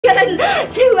welcome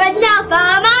to another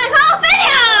Minecraft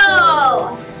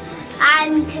video!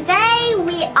 And today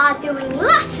we are doing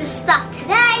lots of stuff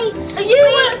today.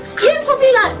 You're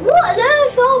probably like, what on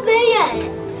earth are they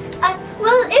at?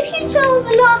 Well, if you saw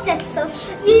the last episode,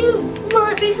 you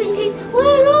might be thinking,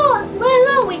 where are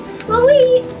we? Well,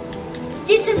 we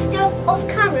did some stuff off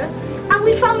camera, and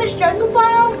we found this jungle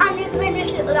biome, and we made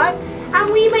this little island,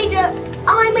 and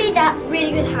I made that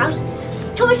really good house.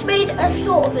 Thomas made a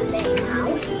sort of a lame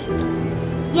house.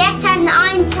 Yes, and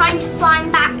I'm trying to fly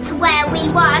back to where we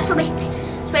were. So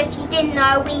if you didn't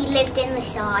know, we lived in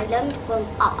this island. Well,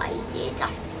 I did.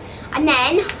 And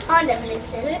then I never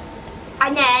lived in it.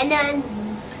 And then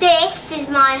this is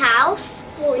my house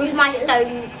with my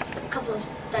stones, a couple of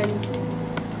stones,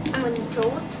 and with the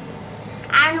tools.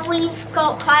 And we've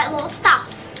got quite a lot of stuff.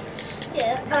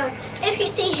 Yeah. If you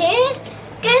see here,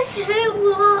 guess who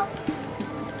we are?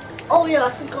 Oh yeah,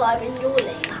 I forgot I'm in your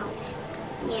lame house.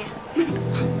 Yeah.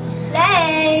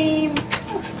 Lame.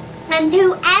 And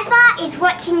whoever is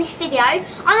watching this video on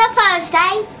a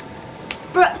Thursday,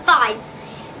 fine.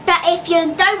 But if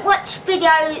you don't watch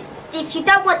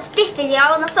this video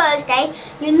on a Thursday,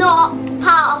 you're not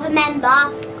part of a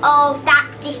member of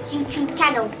this YouTube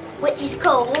channel, which is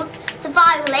called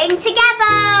Survivaling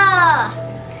Together.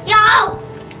 Yo!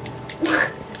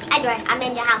 Anyway, I'm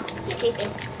in your house. Just keep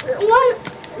it. Well,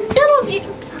 all of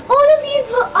you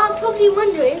are probably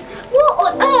wondering, what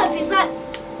on earth is that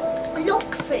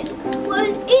lock thing? Well,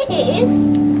 it is.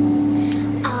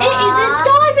 It is a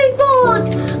diving board.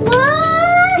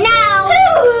 What? Now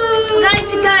we're going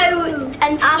to go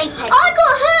and sleep. I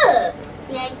got hurt.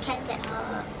 Yeah, you can get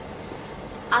hurt.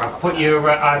 I've put your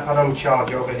iPad on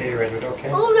charge over here, Edward, okay?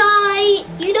 Alright.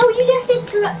 You know, you just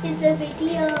interrupted the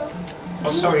video. Oh,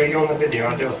 sorry, are you on the video?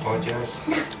 I do apologise.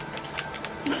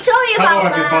 Sorry Hello,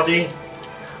 about that. everybody.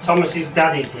 Thomas's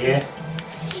daddy's here.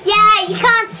 Yeah, you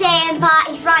can't see him, but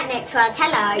he's right next to us.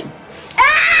 Hello.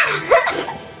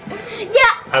 Ah!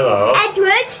 Yeah. Hello.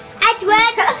 Edward.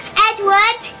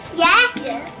 Yeah.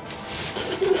 Yeah.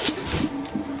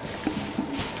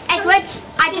 Edward,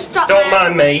 I just dropped Don't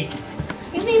mind me.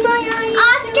 Give me my eye.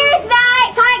 Oh, excuse me.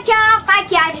 Thank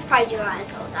you. I just prayed your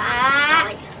eyes all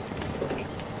that.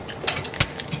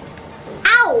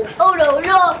 Ow. Oh no!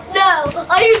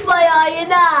 I use my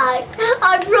iron axe.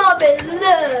 I promise.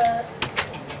 Look.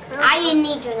 I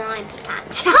need your iron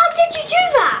pickaxe. How did you do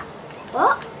that?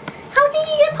 What? How did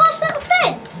you get past that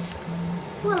fence?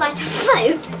 Well, I don't know.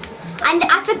 And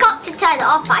I forgot to turn it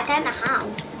off, but I don't know how.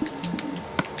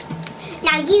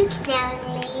 Now you can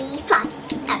only fly.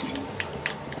 No.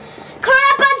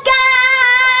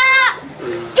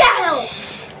 Go!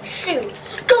 Shoot.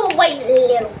 Go away,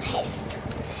 little pest.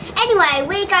 Anyway,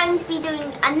 we're going to be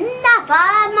doing another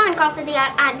Minecraft video,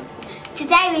 and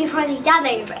today we've already done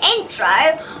the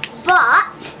intro,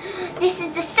 but this is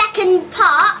the second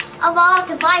part of our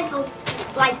survival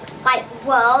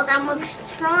world, and we're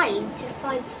trying to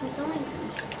find some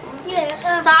diamonds. Yeah.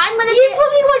 So I'm gonna. You're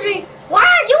probably wondering, why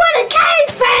are you in a cave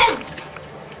then?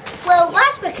 Well,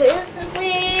 that's because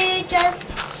we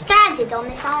just stranded on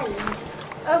this island.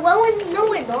 no,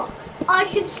 we're not. I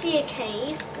can see a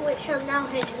cave, which I'm now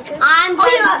heading to. I'm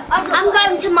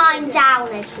going to mine down,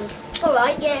 Edward.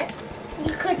 Alright, yeah.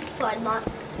 You could find mine.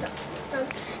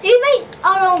 You make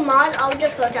our own mine, I'll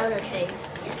just go down a cave.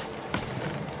 Yeah.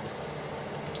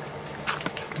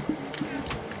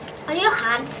 Are your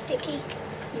hands sticky?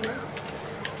 No.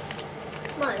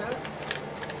 Mine are.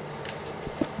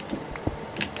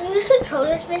 Whose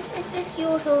controller is this? Is this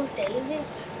yours or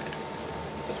David's?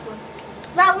 This one.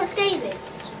 That was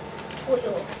David's. Or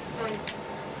yours? Mine.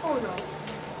 Oh no.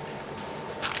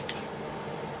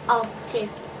 Oh, phew.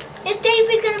 Is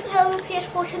David going to play on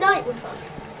PS4 tonight with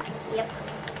us? Yep.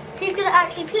 He's going to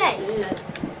actually play? No.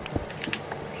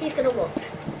 He's going to watch.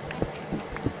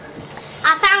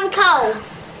 I found coal.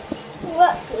 Well,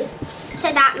 that's good.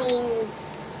 So that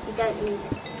means we don't need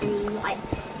any,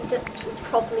 we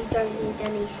probably don't need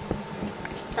any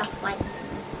stuff like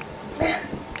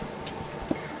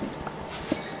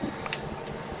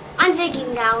I'm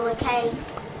digging down, okay?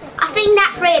 I think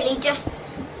that's really just,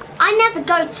 I never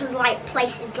go to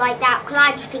places like that because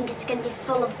I just think it's going to be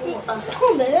full of water.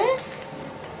 Thomas?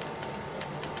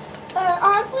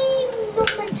 Aren't we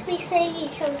not meant to be saying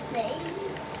each other's names?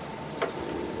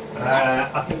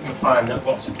 I think you'll find that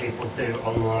lots of people do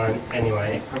online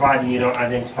anyway. Providing you don't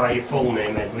identify your full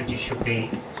name, Edward, you should be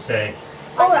safe.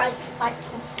 Alright.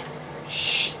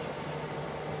 Shh.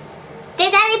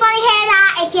 Did anybody hear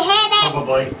that? If you heard it,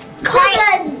 Probably.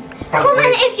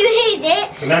 Comment if you heard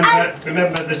it.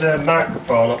 Remember, there's a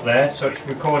microphone up there, so it's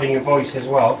recording your voice as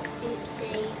well.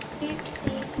 Oopsie.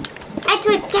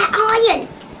 Edward, get iron.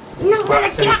 You're not Well,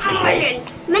 going to get sensitive, mate. iron.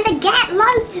 You're meant to get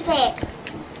loads of it.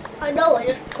 I know, I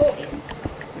just caught you.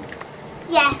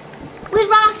 Yeah, we're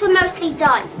rather mostly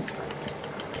done.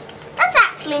 That's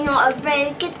actually not a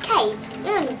very good cave.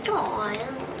 Oh god.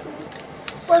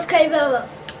 What's cave over?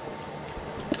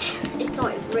 It's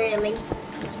not really.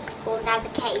 It's spawned as a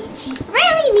cave. You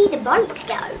really need a boat to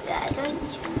get over there, don't you?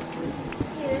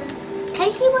 Yeah. Can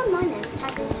you see where mine is?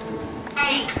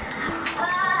 Hey.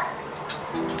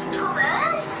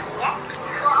 Thomas? Yes.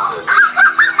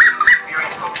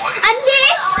 And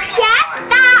this, yeah,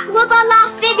 that was our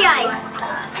last video.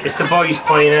 It's the boys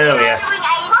playing earlier.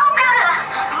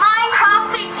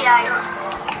 Minecraft video.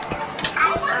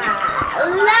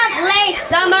 Lovely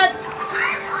stomach.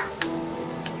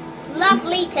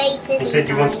 Lovely tater. You said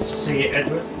you wanted to see it,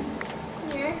 Edward.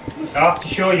 Yeah. I have to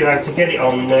show you how to get it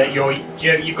on your.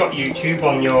 You've got YouTube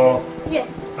on your Yeah.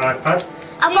 iPad.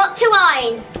 I've got 2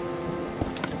 iron.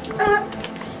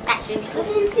 That's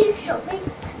interesting. Please show me.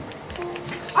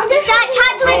 On the side,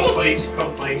 how do Come it? please,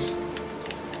 come please.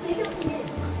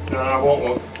 No, I won't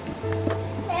look.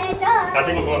 I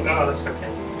didn't look. Oh, that's okay.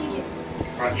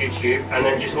 Right, YouTube, and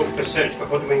then just look for search for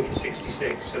Hoodwinker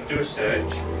 66. So do a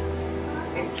search.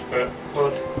 Look for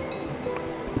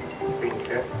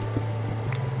Hoodwinker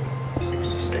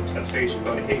 66. That's how you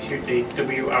spell it.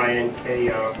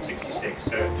 HUDWINKER 66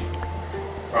 search.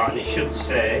 Right, and it should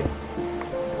say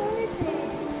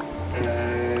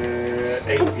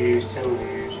 8 views, 10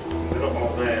 views. They're not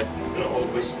all there. They're not all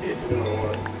listed. They're not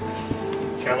all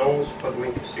channels.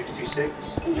 Hoodwinker 66.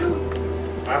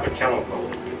 I have a channel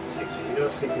called Hoodwinker 66. You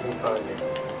don't see if you can find it.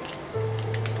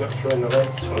 It's not showing the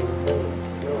latest one.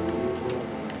 No.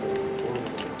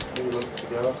 3 months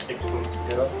ago, 6 months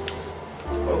ago.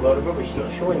 Got a load of rubbish,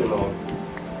 not showing them all.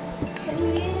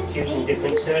 It's using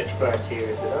different search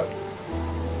criteria for that.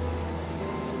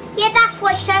 Yeah, that's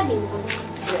what Shelby wants.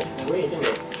 Yeah, it's weird, isn't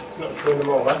it? It's not showing them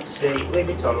all. We'll have to see, leave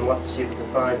it on and we'll have to see if we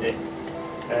can find it.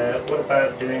 What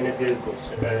about doing a Google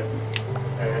internet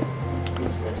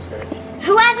search?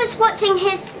 Whoever's watching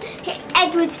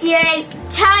Edward's video,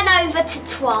 turn over to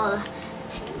 12.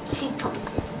 To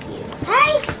Thomas's view,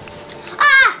 okay?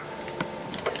 Ah!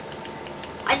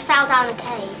 I just fell down a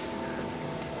cave.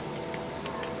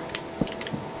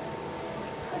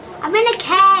 I'm in a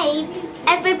cave.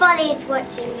 Everybody is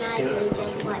watching my video.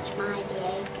 Just watch my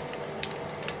video.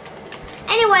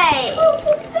 Anyway,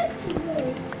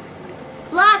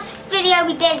 last video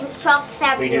we did was 12th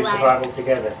We February. do survival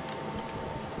together.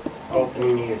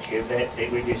 Opening YouTube, that's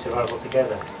it, we do survival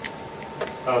together.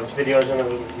 Oh, this video's on a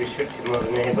restricted mode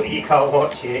in here, but you can't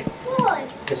watch it Why?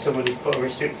 because somebody's put a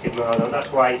restricted mode on.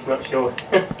 That's why it's not showing.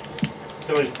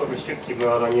 Somebody's put restricted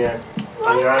mode on your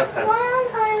iPad. Why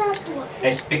aren't I allowed to watch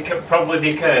it? It's probably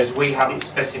because we haven't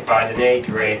specified an age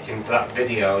rating for that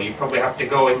video. You probably have to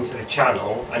go into the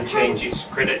channel and change its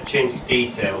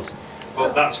details.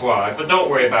 But that's why. But don't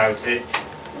worry about it.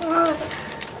 You'll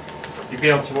be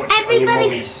able to watch it on your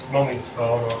mummy's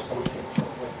phone or something.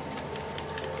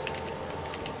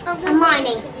 I'm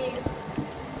mining.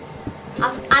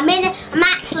 I'm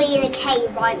actually in a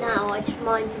cave right now. I just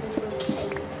mined into a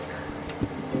cave.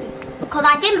 Because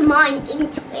I didn't mine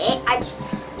into it, I just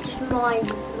mined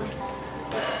into myself.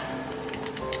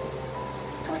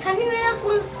 Have you been able to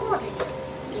record it?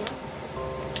 Yeah.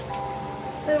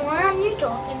 Then why aren't you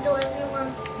talking to everyone?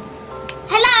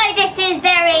 Hello, this is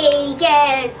very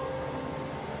good.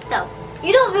 No.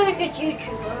 You're not a very good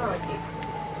YouTuber, are you?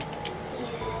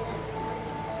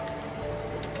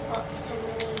 Got so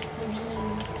many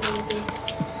views, maybe.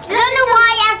 I don't know why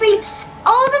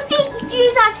all the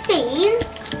views I've seen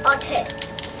Are tipped.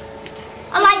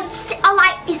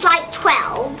 it's like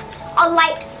 12.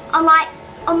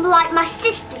 On my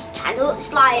sister's channel,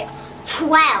 it's like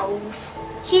 12.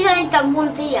 She's only done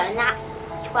one video and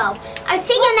that's 12. I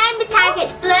see your name tag,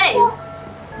 it's blue.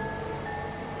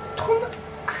 Tom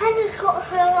Hannah's got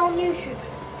her own YouTube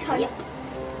channel. Yep.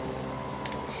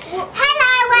 What's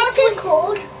Hello, it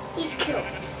called? He's killed.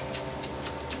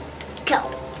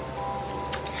 Cool.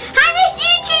 Hannah's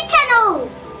YouTube channel.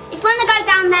 If you want to go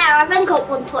down there, I've only got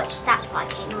one touch, that's why I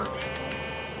came up.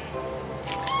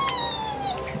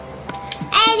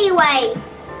 Anyway,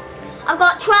 I've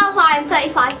got 12 iron,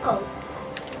 35 gold.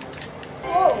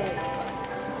 Whoa.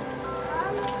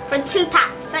 From 2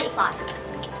 packs, 35.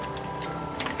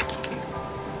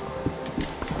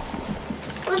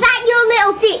 Was that your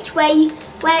little ditch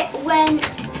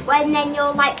when then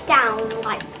you're like down,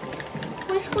 like?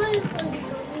 Which way is it?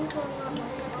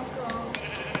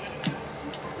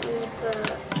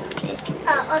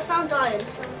 I found iron,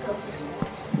 so I'll go this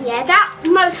way. Yeah, that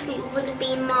mostly would have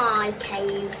been my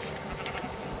cave.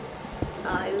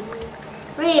 Oh.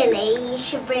 really, you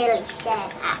should really share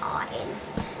that iron.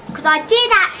 Because I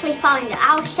did actually find it.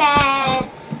 I'll share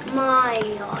my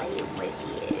iron with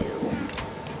you.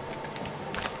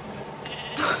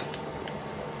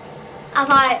 I was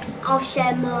like, I'll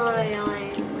share my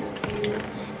iron with you.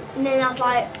 And then I was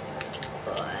like,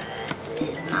 where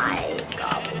is my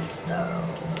cobblestone?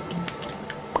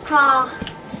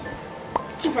 Craft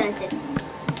 2 furnaces.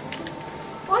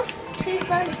 Why 2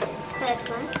 furnaces? Third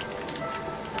one.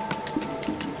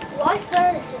 Why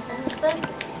furnaces in the first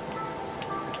place?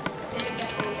 Is it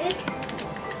just wanted?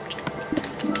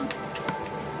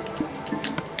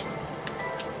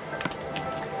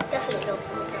 Definitely don't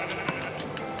want that.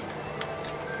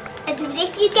 And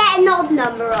if you get an odd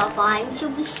number of iron,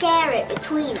 should we share it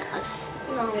between us?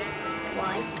 No,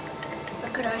 Why?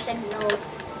 because I said no.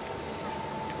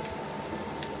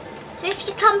 So if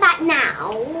you come back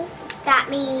now, that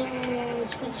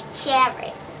means we could share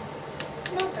it.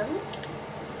 No, it doesn't.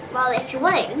 Well, if you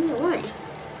want it, you want it.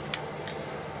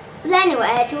 But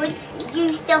anyway,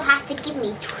 you still have to give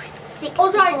me 64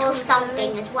 Alright, Thomas.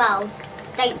 something as well,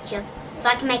 don't you? So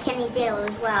I can make any deal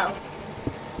as well.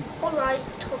 Alright,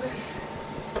 Thomas.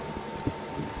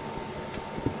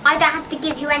 I don't have to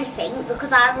give you anything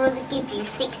because I'd rather give you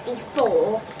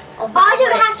 64 of I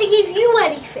don't have to give you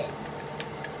anything.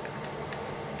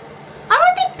 I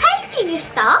already paid you your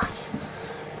stuff.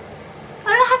 I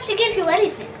don't have to give you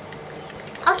anything.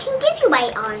 I can give you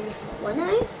 8 iron if I want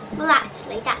to. Well,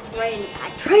 actually, that's really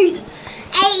bad trade. 8,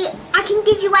 I can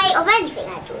give you 8 of anything,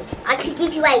 Edward. I could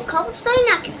give you 8 cobblestone.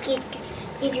 I could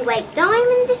give you 8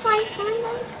 diamonds if I find 8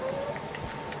 diamonds.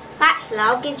 Actually,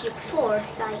 I'll give you 4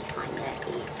 if I find it.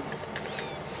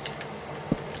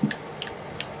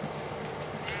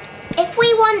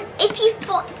 If you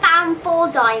found 4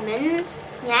 diamonds,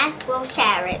 yeah, we'll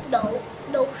share it. No,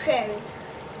 no sharing.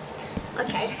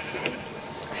 Okay.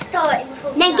 Starting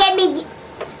from Then now.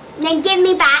 give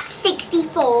me back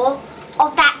 64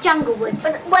 of that jungle wood.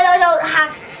 But when I don't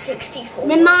have 64.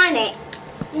 Then mine it.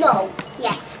 No,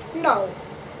 Yes. no.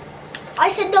 I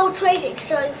said no trading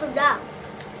starting from now.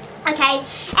 Okay.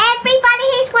 Everybody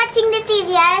who's watching the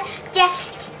video,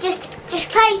 just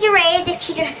close your ears if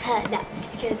you just heard that.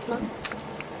 Good one.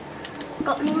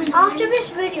 Got mine. After this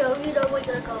video, you know we're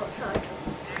gonna go outside.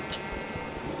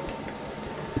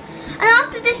 And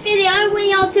after this video,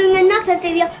 we are doing another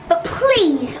video. But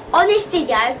please, on this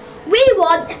video, we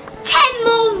want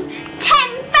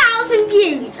 10,000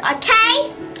 views.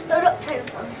 Okay? No, not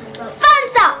 10,000.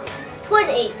 Thumbs up.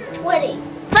 20.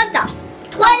 Thumbs up.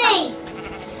 20.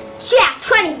 Yeah,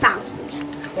 20,000.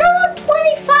 No, not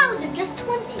 20,000. Just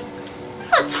 20.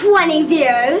 Not 20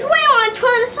 views. We want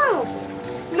 20,000.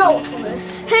 No, Thomas.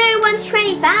 Who wants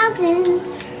 20,000?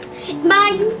 It's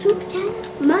my YouTube channel.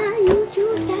 My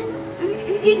YouTube channel.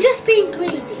 You're just being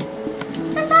greedy.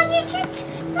 That's our YouTube channel.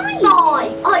 It's my YouTube. No,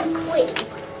 I'm quitting.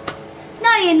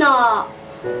 No, you're not.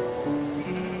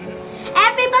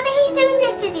 Everybody who's doing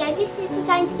this video, this is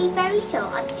going to be very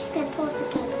short. I'm just going to pause the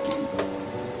game again.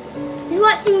 Who's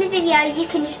watching the video, you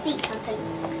can just eat something.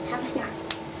 Have a snack.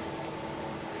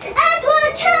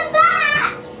 Edward, come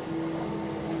back!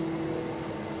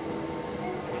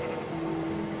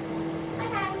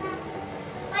 Okay,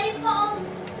 now.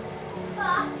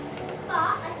 But I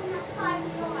can have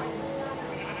 5 lines.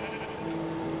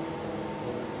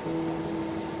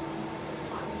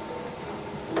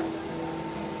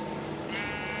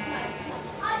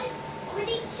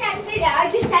 I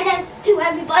just said it to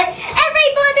everybody.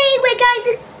 Everybody, we're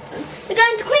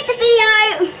going to quit the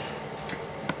video.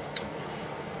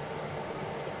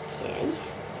 Okay.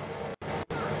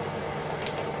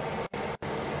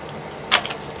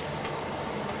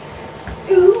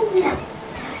 Ooh.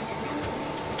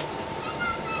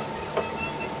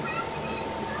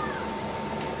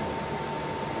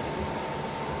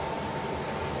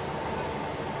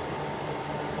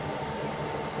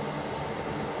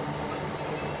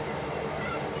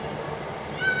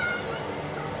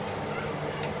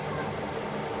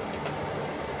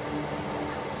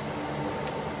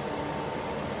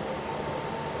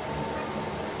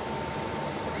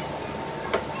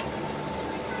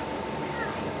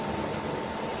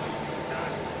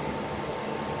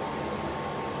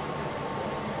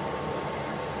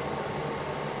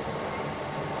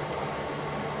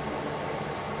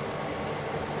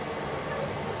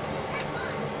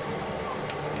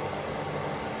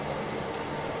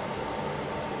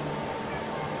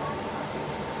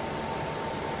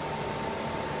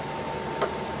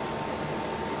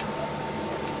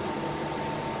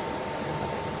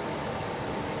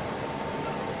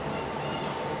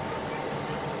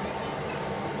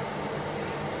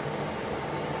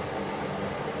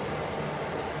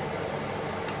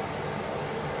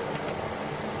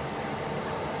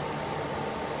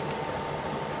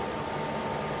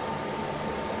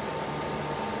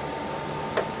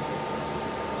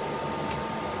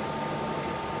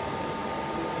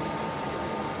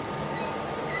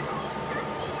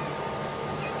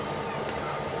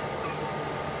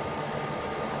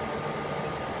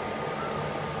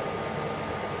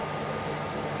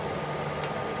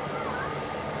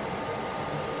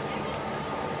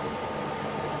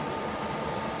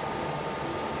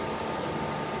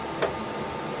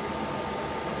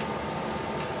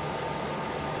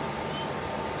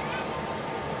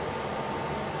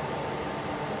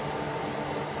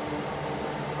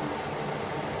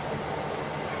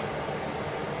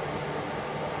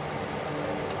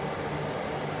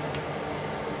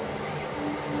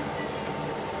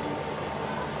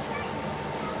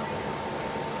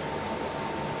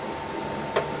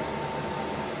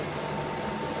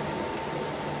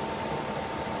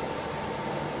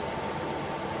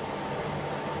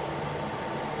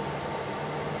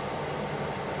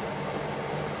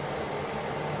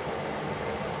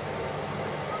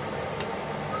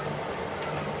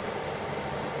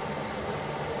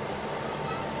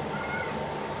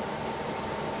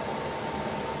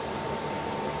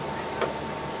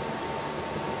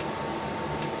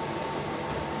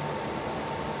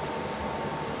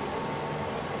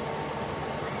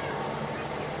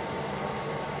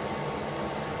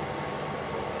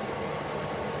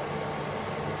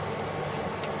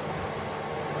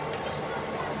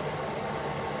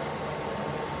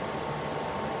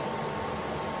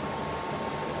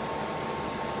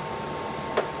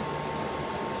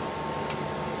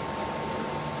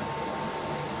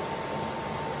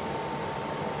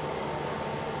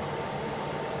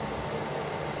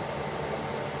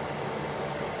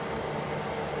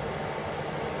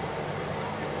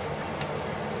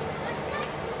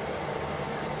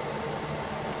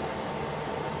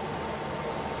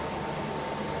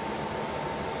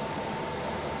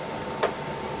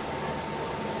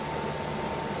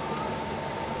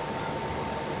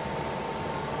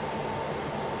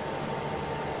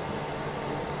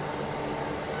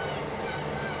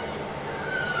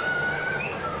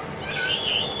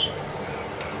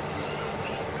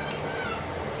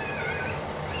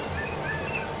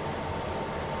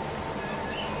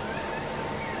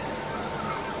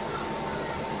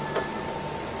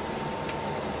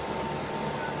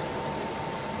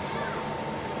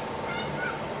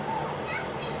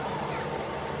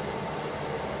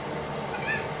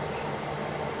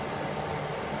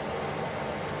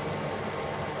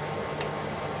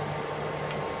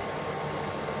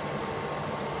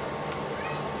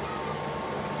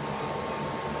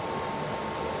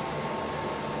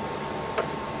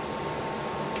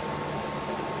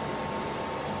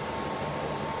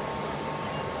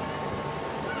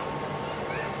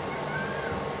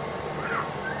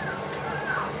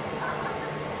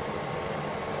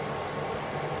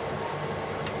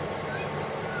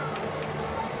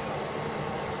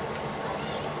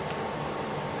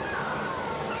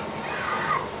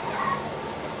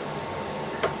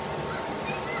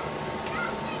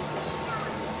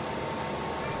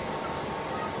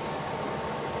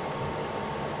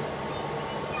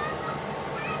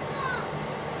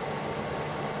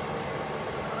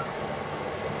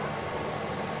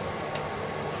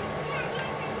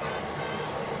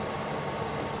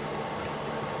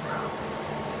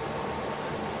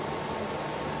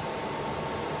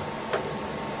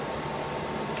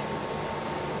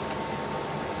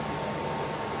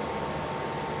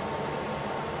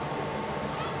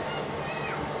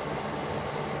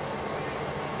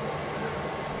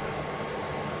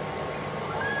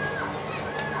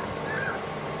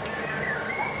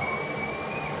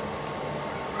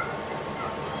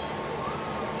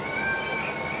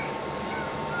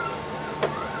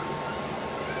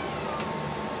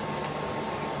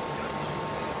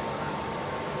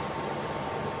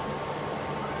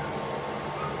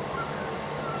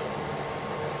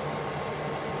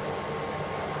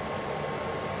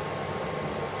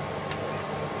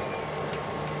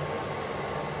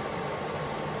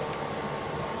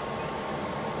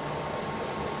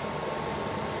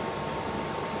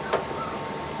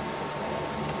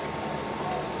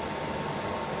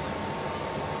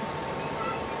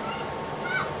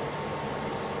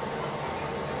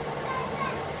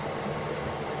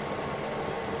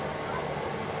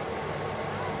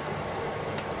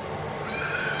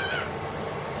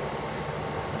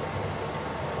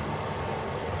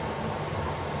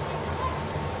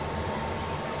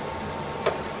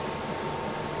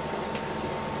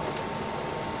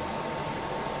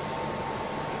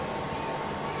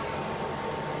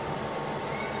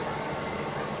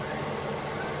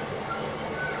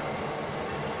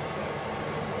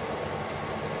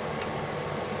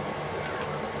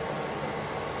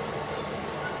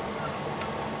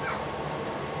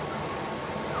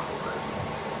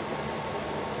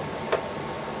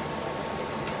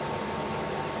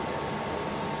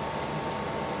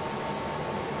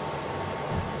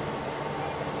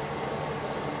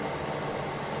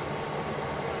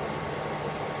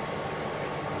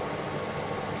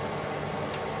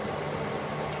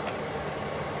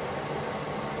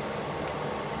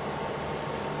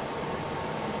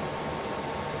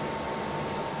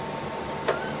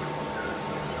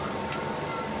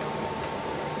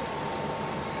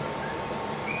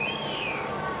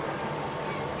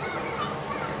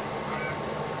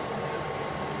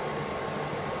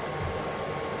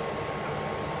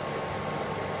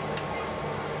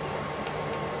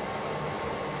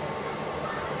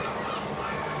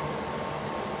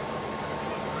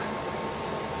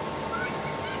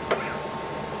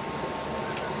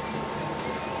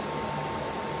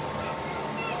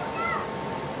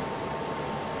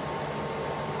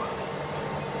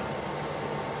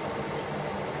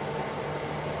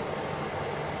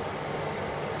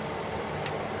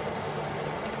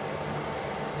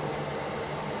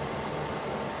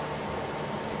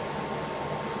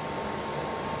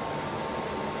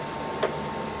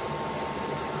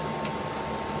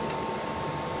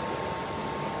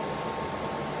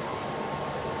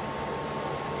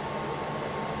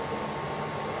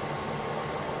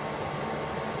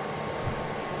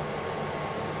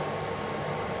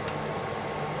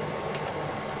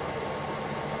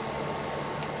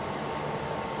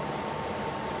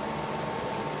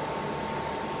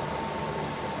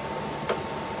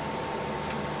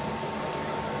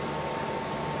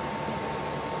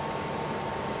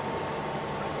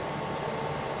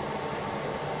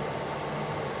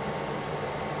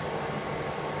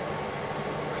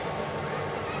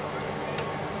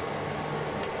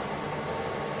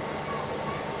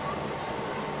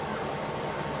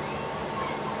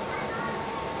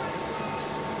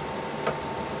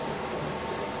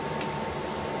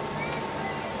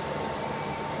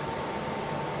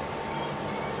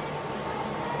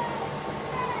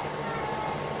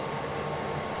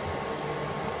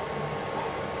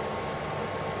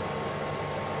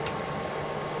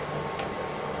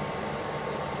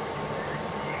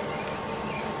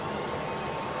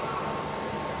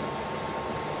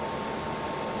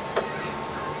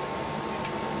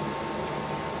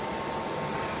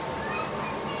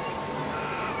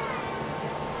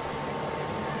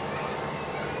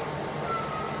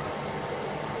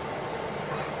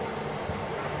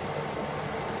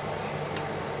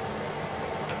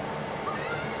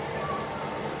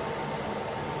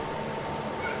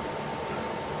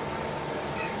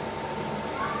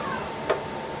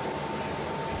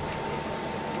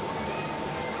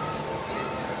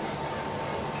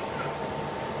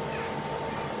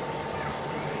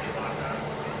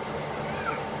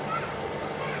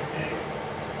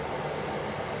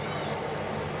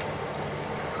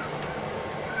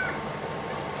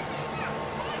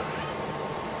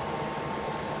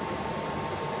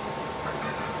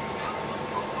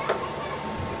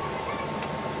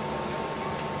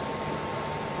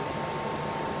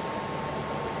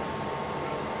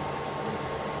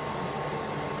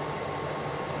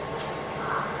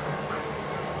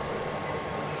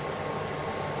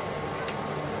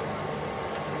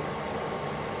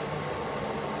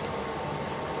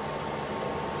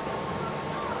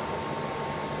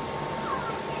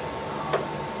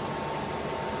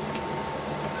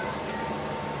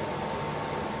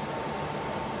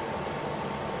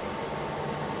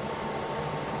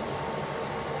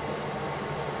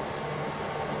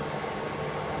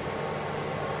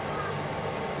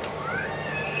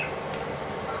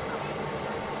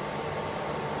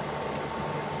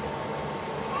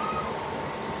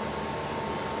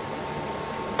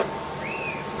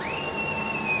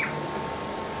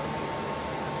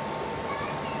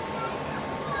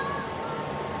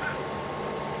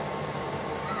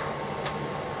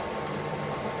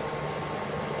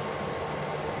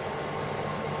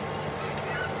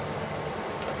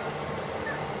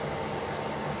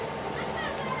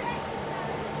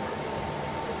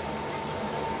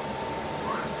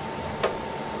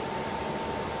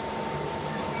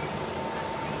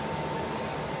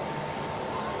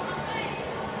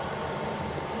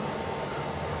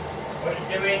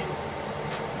 you doing?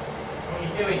 What are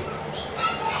you doing?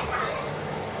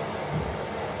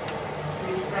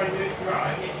 When you try to do it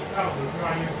dry, get your towel and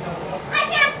dry yourself off. I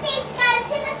just need to go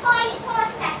to the toilet for a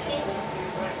second.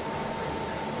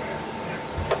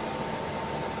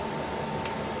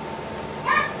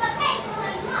 Just for people who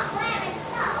are not wearing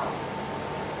socks.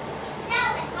 It's still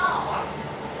a bit hot.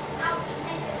 I'll see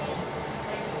maybe.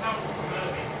 Where's the towel from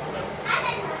early? I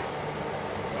don't know.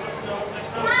 Let's not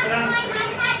Last good time answer.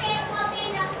 I had it was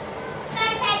in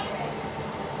a bedroom.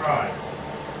 Right.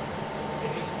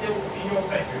 If it's still in your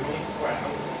bedroom and it's wet,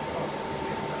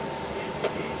 yes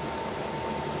it is.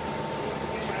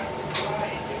 Get out and dry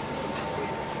it.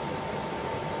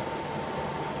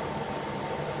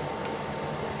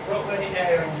 You've got to let it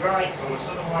air and dry it on us,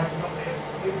 otherwise you're not be able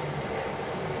to use it.